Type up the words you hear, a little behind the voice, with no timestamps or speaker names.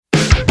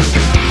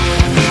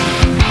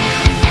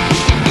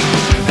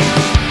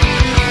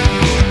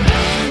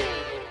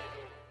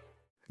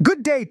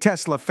day,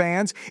 Tesla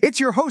fans. It's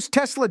your host,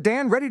 Tesla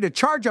Dan, ready to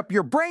charge up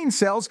your brain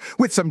cells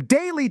with some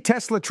daily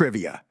Tesla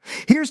trivia.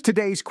 Here's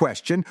today's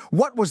question.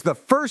 What was the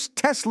first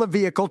Tesla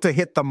vehicle to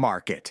hit the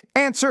market?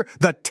 Answer,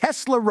 the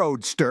Tesla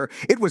Roadster.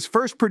 It was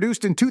first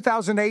produced in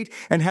 2008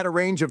 and had a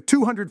range of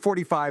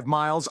 245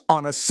 miles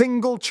on a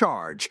single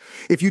charge.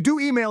 If you do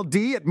email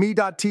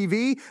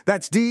d@me.tv,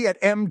 that's d@mitv.com.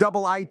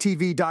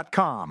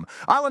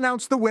 I'll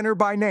announce the winner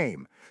by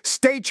name.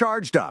 Stay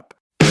charged up.